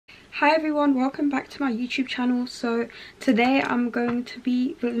Hi everyone, welcome back to my YouTube channel. So today I'm going to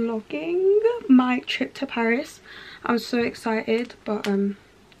be vlogging my trip to Paris. I'm so excited, but a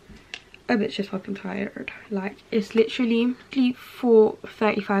bit just fucking tired. Like, it's literally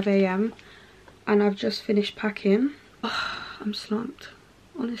 4:35 AM and I've just finished packing. I'm slumped,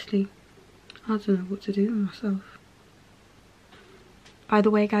 honestly. I don't know what to do with myself. By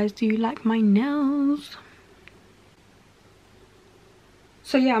the way guys, do you like my nails?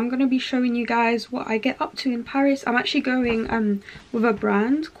 So yeah, I'm gonna be showing you guys what I get up to in Paris. I'm actually going with a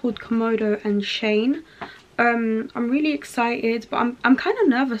brand called Komodo and Shane. I'm really excited, but I'm kind of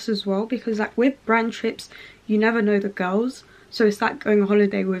nervous as well, because like with brand trips you never know the girls, so it's like going on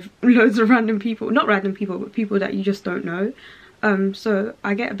holiday with loads of random people. Not random people, but people that you just don't know. So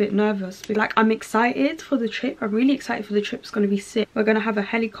I get a bit nervous, but like I'm excited for the trip. I'm really excited for the trip. It's gonna be sick. We're gonna have a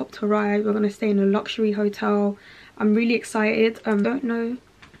helicopter ride, we're gonna stay in a luxury hotel. I'm really excited. Don't know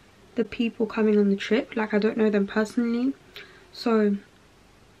the people coming on the trip, like I don't know them personally, so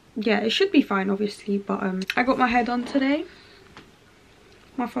yeah, it should be fine obviously. But I got my hair done today.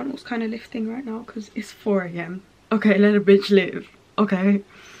 My frontal's kind of lifting right now because it's 4 AM. Okay, let a bitch live. Okay,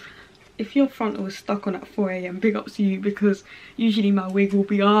 if your frontal is stuck on at 4 AM, big ups to you, because usually my wig will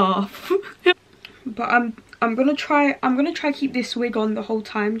be off. But I'm gonna try keep this wig on the whole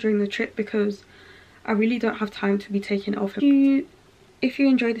time during the trip, because I really don't have time to be taking it off. If you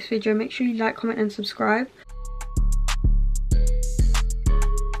enjoyed this video, make sure you like, comment and subscribe.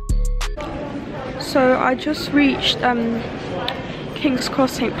 So I just reached King's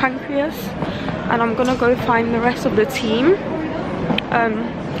Cross St Pancras and I'm gonna go find the rest of the team.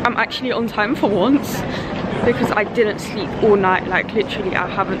 I'm actually on time for once, because I didn't sleep all night. Like literally I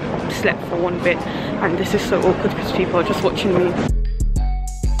haven't slept for one bit, and this is so awkward because people are just watching me.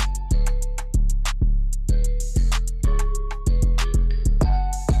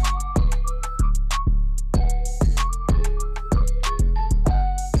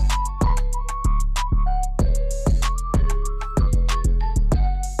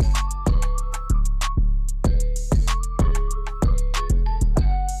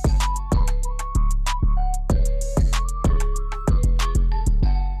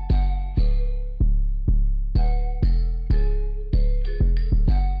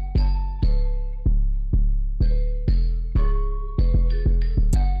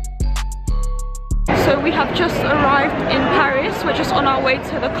 So we have just arrived in Paris. We're just on our way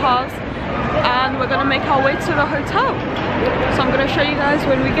to the cars and we're gonna make our way to the hotel. So I'm gonna show you guys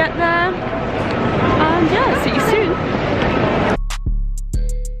when we get there, and yeah, see you soon.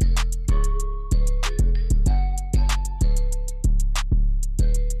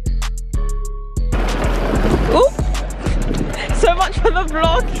 Oh, so much for the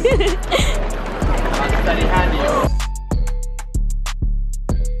vlog.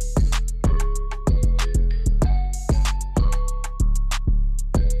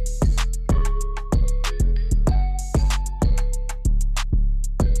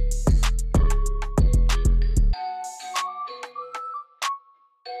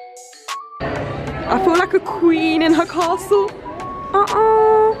 I feel like a queen in her castle.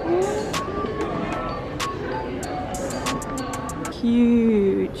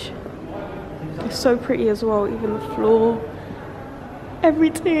 Huge. It's so pretty as well, even the floor.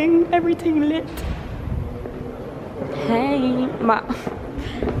 Everything lit. Hey, my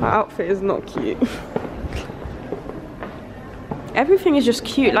outfit is not cute. Everything is just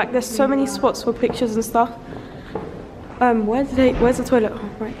cute. Like there's so many spots for pictures and stuff. Where's the toilet? Oh,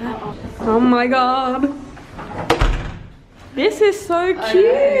 right there. Oh my god. This is so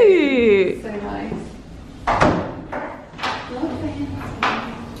cute. So nice.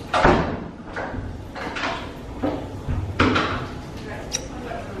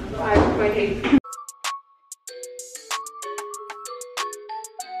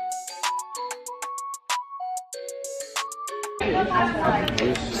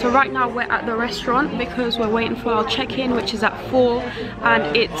 So right now we're at the restaurant because we're waiting for our check-in, which is at 4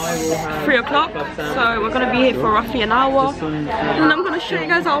 and it's 3 o'clock. So we're going to be here for roughly an hour, and I'm going to show you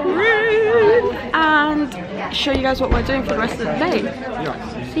guys our room and show you guys what we're doing for the rest of the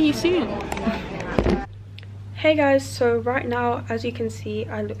day. See you soon. Hey guys, so right now, as you can see,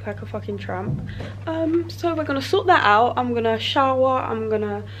 I look like a fucking tramp. So we're gonna sort that out. I'm gonna shower, I'm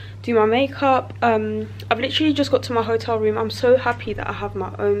gonna do my makeup. I've literally just got to my hotel room. I'm so happy that I have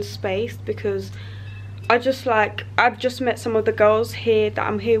my own space, because I've just met some of the girls here that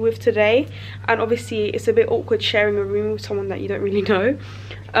I'm here with today, and obviously it's a bit awkward sharing a room with someone that you don't really know.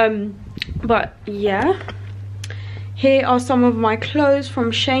 But yeah, Here are some of my clothes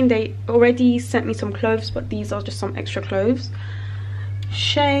from Shane. They already sent me some clothes, but these are just some extra clothes.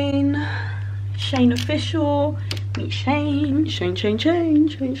 Shane official. Meet Shane.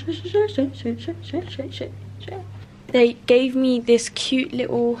 They gave me this cute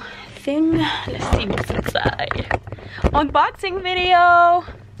little thing. Let's see what's inside. Unboxing video.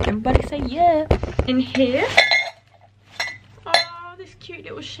 Everybody say yeah. In here, oh, this cute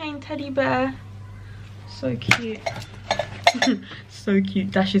little Shane teddy bear. So cute. So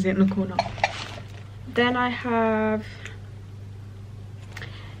cute. Dashes it in the corner. Then I have,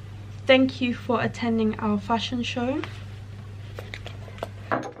 thank you for attending our fashion show.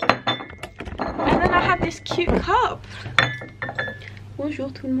 And then I have this cute cup. Bonjour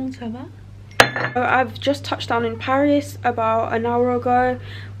tout le monde, ça va? I've just touched down in Paris about an hour ago.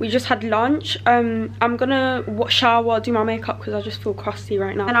 We just had lunch. I'm gonna shower, do my makeup because I just feel crusty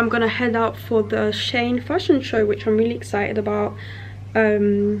right now. And I'm gonna head out for the Shane fashion show, which I'm really excited about.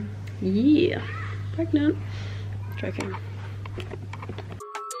 Yeah. Pregnant. Joking.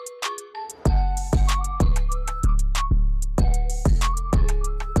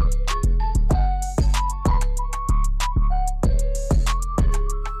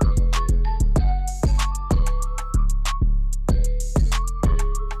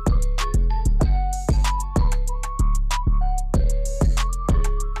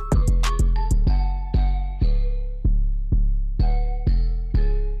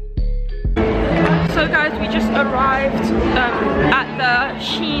 So guys, we just arrived at the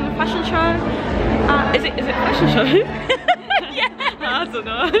Sheen fashion show. Is it fashion show? Yeah. I don't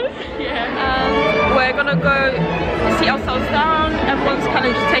know. Yeah. We're gonna go sit ourselves down. Everyone's kind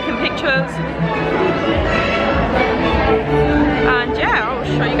of just taking pictures. And yeah, I'll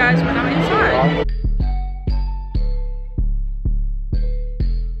show you guys when I'm inside.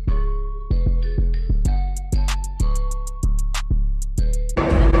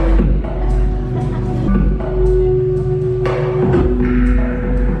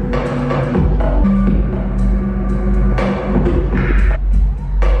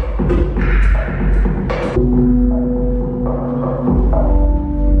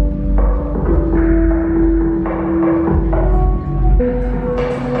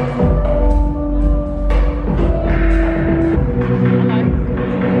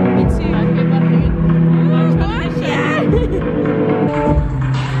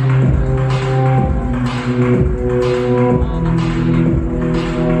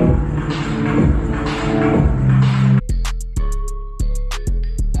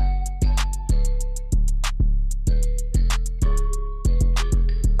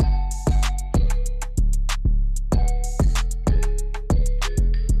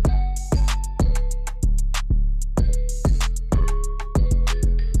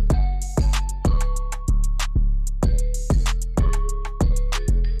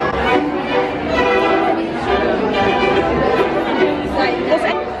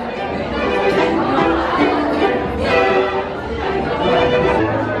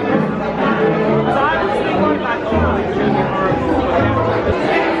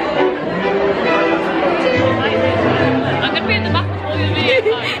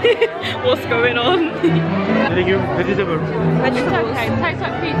 What's going on? Did they give vegetable? Vegetable, okay. Tastes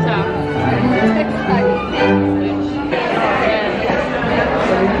like pizza.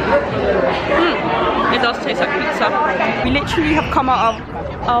 It does taste like pizza. We literally have come out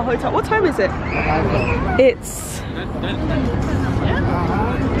of our hotel. What time is it? It's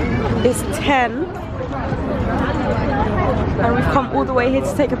 10. And we've come all the way here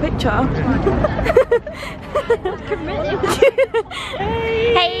to take a picture.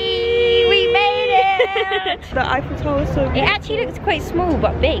 Hey, we made it! The Eiffel Tower is so big. It actually looks quite small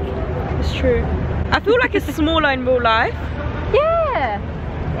but big. It's true. I feel like it's smaller in real life. Yeah!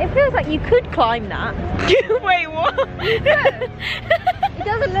 It feels like you could climb that. Wait, what? It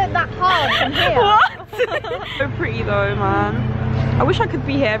doesn't look that hard from here. What? So pretty though, man. I wish I could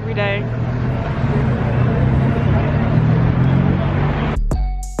be here every day.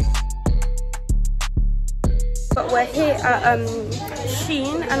 But we're here at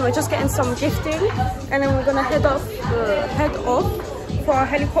Sheen and we're just getting some gifting, and then we're gonna head off for our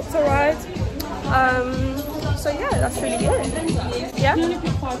helicopter ride. So yeah, that's really good. Yeah. You only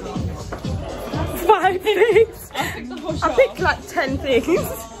picked 5 things. 5 things. I picked like 10 things.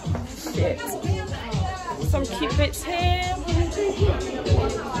 Shit. Some cute bits here.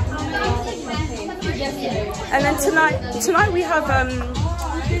 And then tonight we have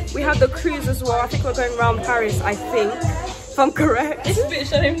the cruise as well. I think we're going around Paris, I think, if I'm correct. This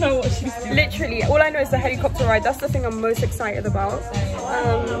bitch, I don't know what she's doing. Literally, all I know is the helicopter ride. That's the thing I'm most excited about.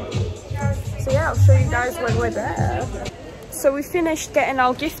 So yeah, I'll show you guys when we're there. So we finished getting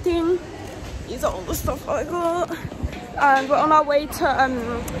our gifting. These are all the stuff I got. and we're on our way to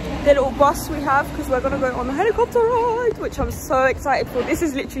the little bus we have because we're gonna go on a helicopter ride, which I'm so excited for. This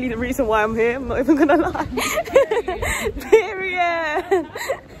is literally the reason why I'm here, I'm not even gonna lie. Period.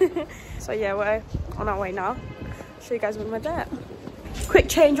 So yeah, we're on our way now. Show you guys when we're there. Quick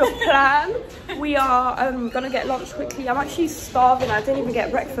change of plan. We are gonna get lunch quickly. I'm actually starving, I didn't even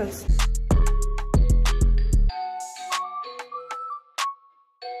get breakfast.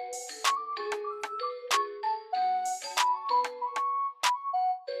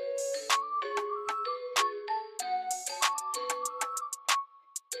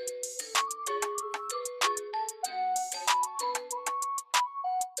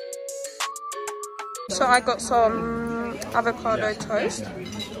 So I got some avocado toast.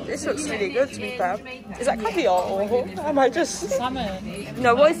 This looks really good, to be fair. Is that caviar or am I just... Salmon.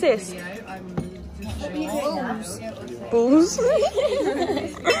 No, what is this? Balls.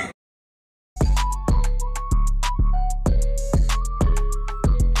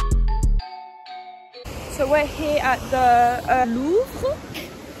 So we're here at the Louvre.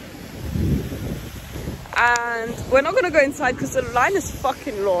 And we're not gonna go inside because the line is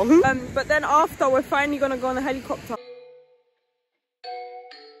fucking long. But then after, we're finally gonna go on a helicopter.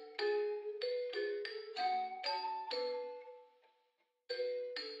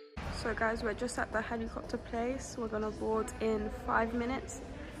 So guys, we're just at the helicopter place. We're gonna board in 5 minutes.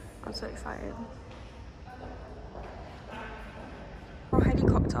 I'm so excited. Our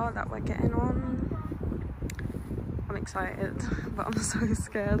helicopter that we're getting on. I'm excited, but I'm so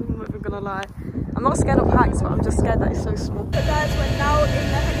scared, I'm not even gonna lie. I'm not scared of heights, but I'm just scared that it's so small. So guys, we're now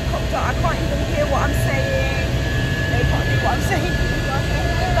in the helicopter. I can't even hear what I'm saying. They can't hear what I'm saying.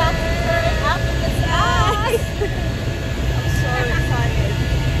 I'm so excited.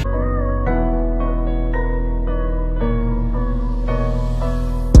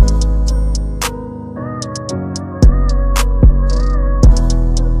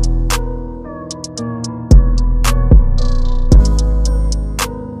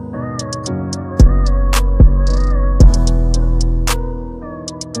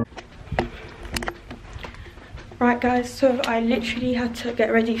 Right guys, so I literally had to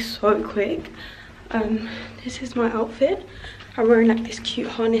get ready so quick. This is my outfit. I'm wearing like this cute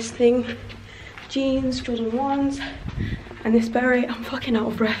harness thing, jeans, Jordan 1s, and this beret. I'm fucking out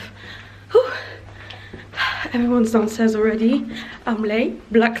of breath. Whew. Everyone's downstairs already. I'm late,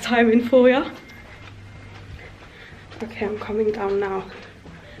 black timing for ya. Okay, I'm coming down now.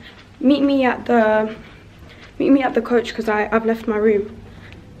 Meet me at the coach because I've left my room.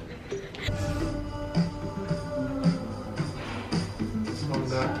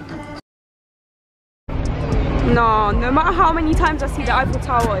 No matter how many times I see the Eiffel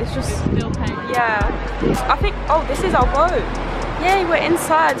Tower, it's just still pain. Yeah, I think, oh, this is our boat. Yay, we're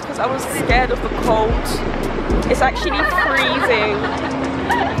inside because I was scared of the cold. It's actually freezing.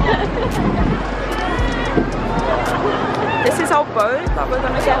 This is our boat that we're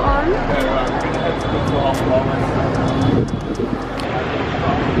gonna get on.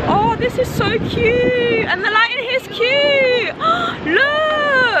 Oh, this is so cute, and the light in here is cute.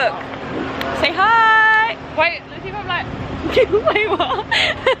 Look, say hi. Wait, let's see if I'm like, wait, what?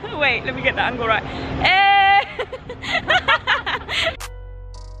 Wait, let me get that angle right.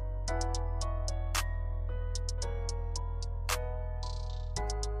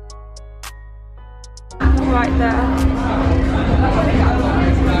 Right there.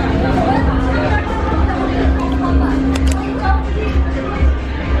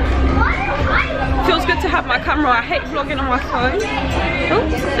 Feels good to have my camera. I hate vlogging on my phone. Oh,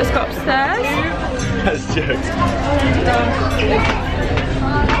 let's go upstairs. That's jokes.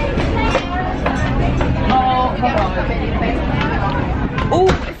 Oh,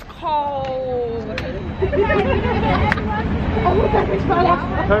 it's cold.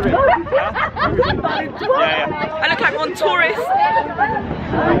 Perfect. Yeah. I look like one tourist.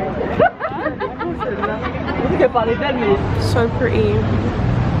 So pretty.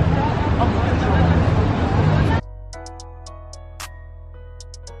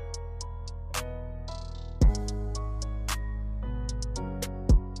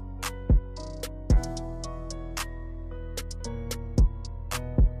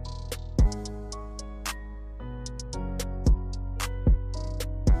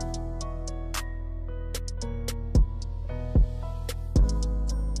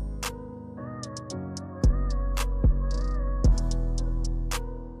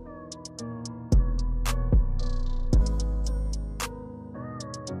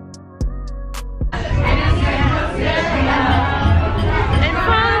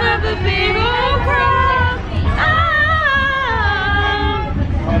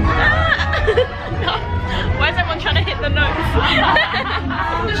 trying to hit the notes.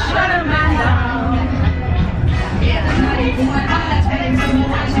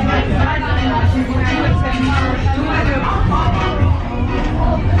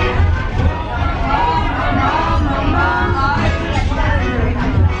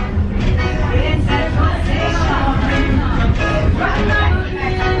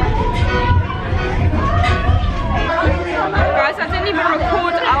 Guys, I didn't even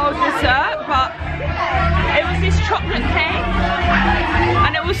record our dessert, but it was this chocolate cake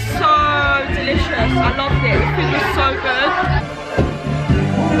and it was so delicious. I loved it. The food was so good.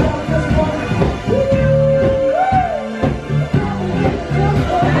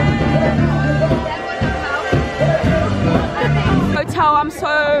 Hotel, I'm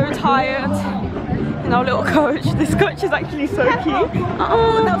so tired. And our little coach, this coach is actually so cute.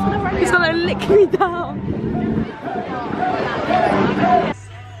 He's gonna lick me down.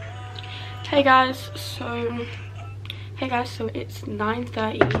 Hey guys, so it's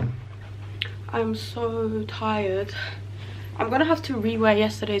 9:30. I'm so tired. I'm gonna have to rewear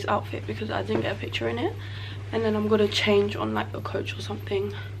yesterday's outfit because I didn't get a picture in it, and then I'm gonna change on like the coach or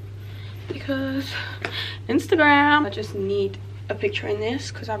something because Instagram. I just need a picture in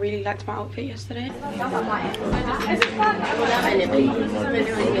this because I really liked my outfit yesterday.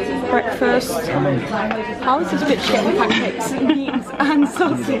 Breakfast. How is this bitch getting pancakes, beans and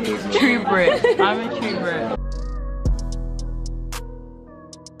sausage? True Brit. I'm a true Brit.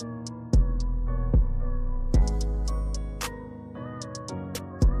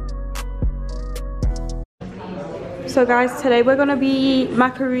 So guys, today we're gonna be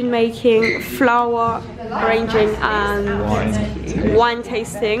macaroon making, flour arranging and wine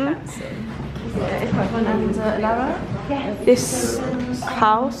tasting. This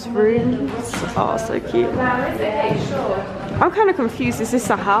house rooms are so cute. I'm kind of confused. Is this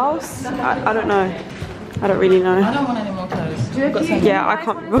a house? I don't know. I don't really know. I don't want any more clothes. Yeah, I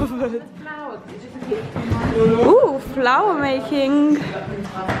can't be bothered. Ooh, flour making.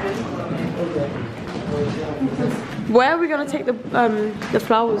 Where are we gonna take the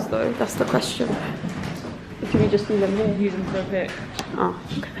flowers though? That's the question. Or can we just leave them here? Use them for a pic. Oh,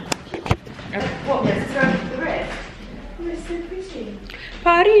 okay. What?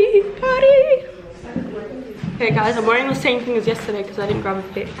 Party, party! Okay guys, I'm wearing the same thing as yesterday because I didn't grab a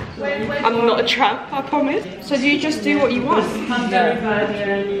pic. I'm not a tramp, I promise. So do you just do what you want?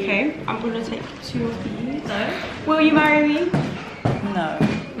 Okay, I'm gonna take 2 of these. No. Will you marry me? No.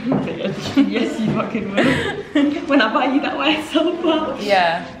 Yes, you fucking will. When I buy you that YSL pouch.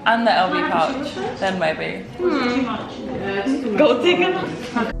 Yeah, and the LV pouch. Then maybe. Gold digger.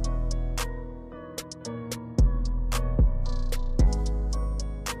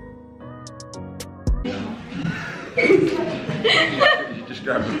 You just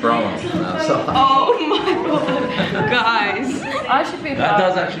grabbed the bra on from outside. Oh my god, guys. I should be. That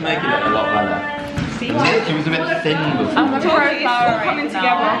does actually make it a lot better. It was a bit thin before. I'm a It's all coming together.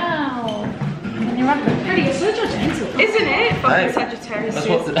 Wow. And you're pretty. You're so judgmental. Isn't it? Fucking Hey, Sagittarius. That's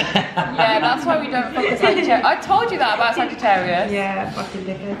what. Yeah, that's why we don't fuck with Sagittarius. I told you that about Sagittarius. Yeah, fucking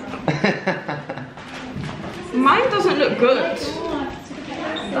dickhead. Mine doesn't look good.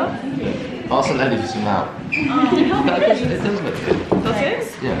 Ask the lady for some now. It does look good. Does it?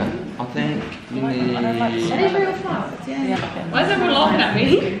 Yeah, I think you need. Why is everyone laughing at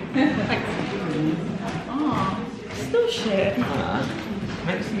me? Like, still shit.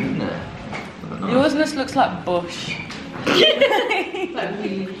 Makes it, isn't it? Yours just looks like bush. I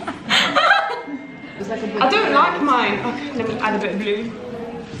don't like mine. Okay, let me add a bit of blue.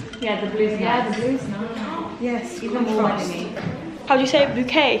 Yeah, the blue's nice. Yeah, the blue's nice. Yes, Even more like me. How do you say it?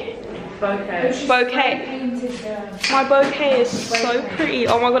 Bouquet? Bouquet. Bouquet. My bouquet is so pretty.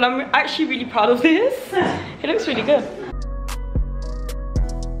 Oh my god, I'm actually really proud of this. It looks really good.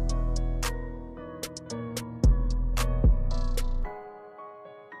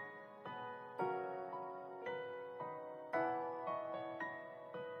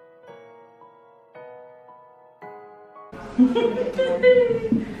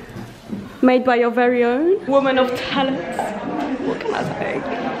 Made by your very own woman of talent. What can I say?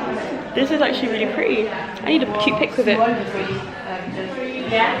 This is actually really pretty. I need a cute pic with it.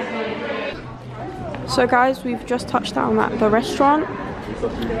 So guys, we've just touched down at the restaurant.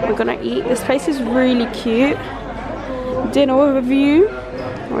 We're gonna eat. This place is really cute. Dinner overview.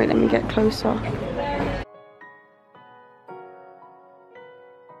 Wait, let me get closer.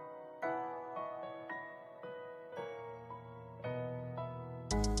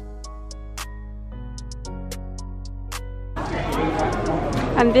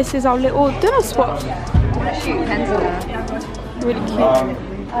 And this is our little dinner spot. 6KENZA. Really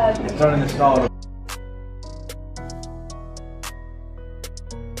cute. Turning the style.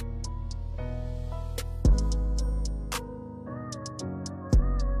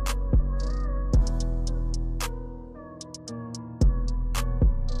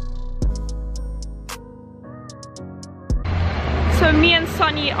 me and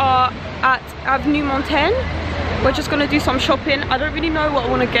Sunny are at Avenue Montaigne. We're just gonna do some shopping. I don't really know what I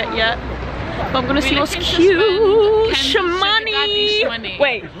want to get yet, but I'm gonna see what's cute. Shmoney.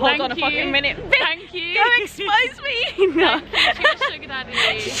 Wait, hold on a fucking minute. Thank you. Don't expose me. No. Sugar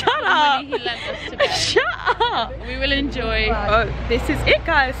daddy. Shut up. He lent us today. Shut up. We will enjoy. Oh, this is it,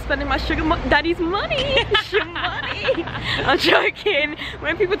 guys. Spending my sugar daddy's money. Shmoney. I'm joking.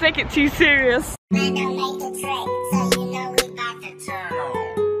 When people take it too serious.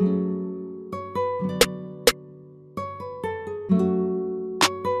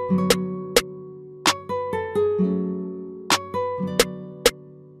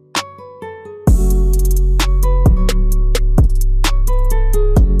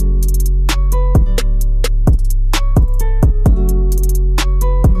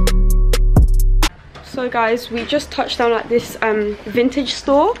 So guys, we just touched down at this vintage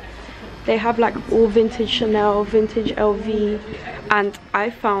store. They have like all vintage Chanel, vintage LV, and I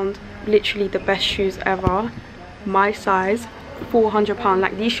found literally the best shoes ever. My size, £400.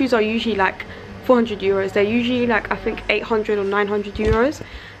 Like these shoes are usually like 400 euros. They're usually like I think 800 or 900 euros,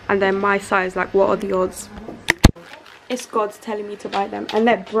 and then my size, like what are the odds? It's God's telling me to buy them, and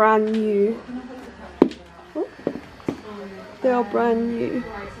they're brand new. Oh, they are brand new.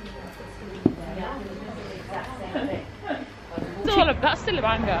 That's still a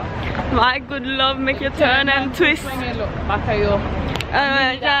banger. My good love, make you turn and twist. Bring it, look back at your.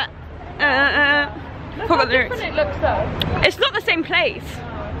 Forgot the lyrics. It looks though. It's not the same place.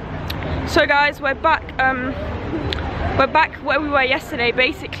 So guys, we're back. We're back where we were yesterday,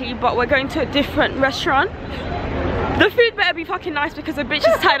 basically, but we're going to a different restaurant. The food better be fucking nice because the bitch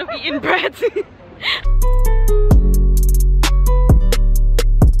is tired of eating bread.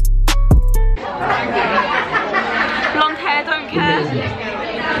 Blonde hair, don't care.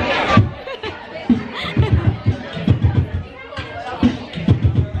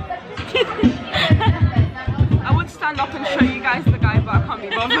 I would stand up and show you guys the guy, but I can't be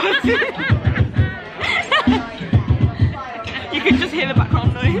bothered. You can just hear the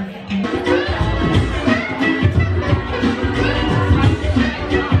background noise.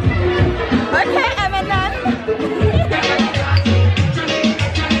 Okay, Eminem.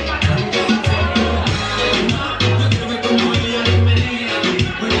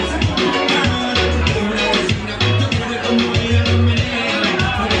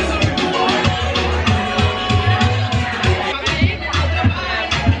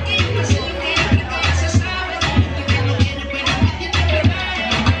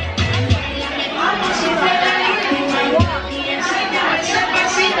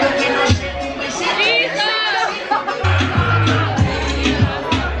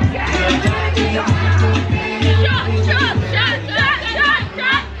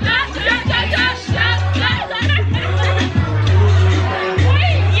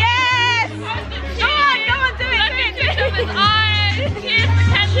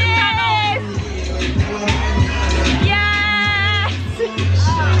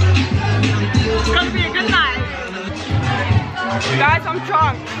 Guys, I'm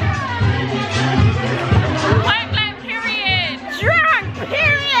drunk. Point blank period. Drunk,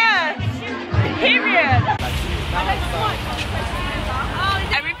 period. Period.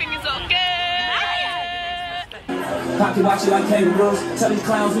 Everything is okay. Pocket watch you like kangaroos. Tell these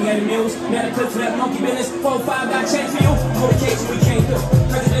clowns we ain't amused. Man, a clip for that monkey business. 4-5 got change for you. Go to case we can't do.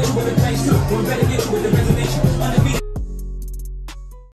 Presidential with the things too. We better get with the reservation.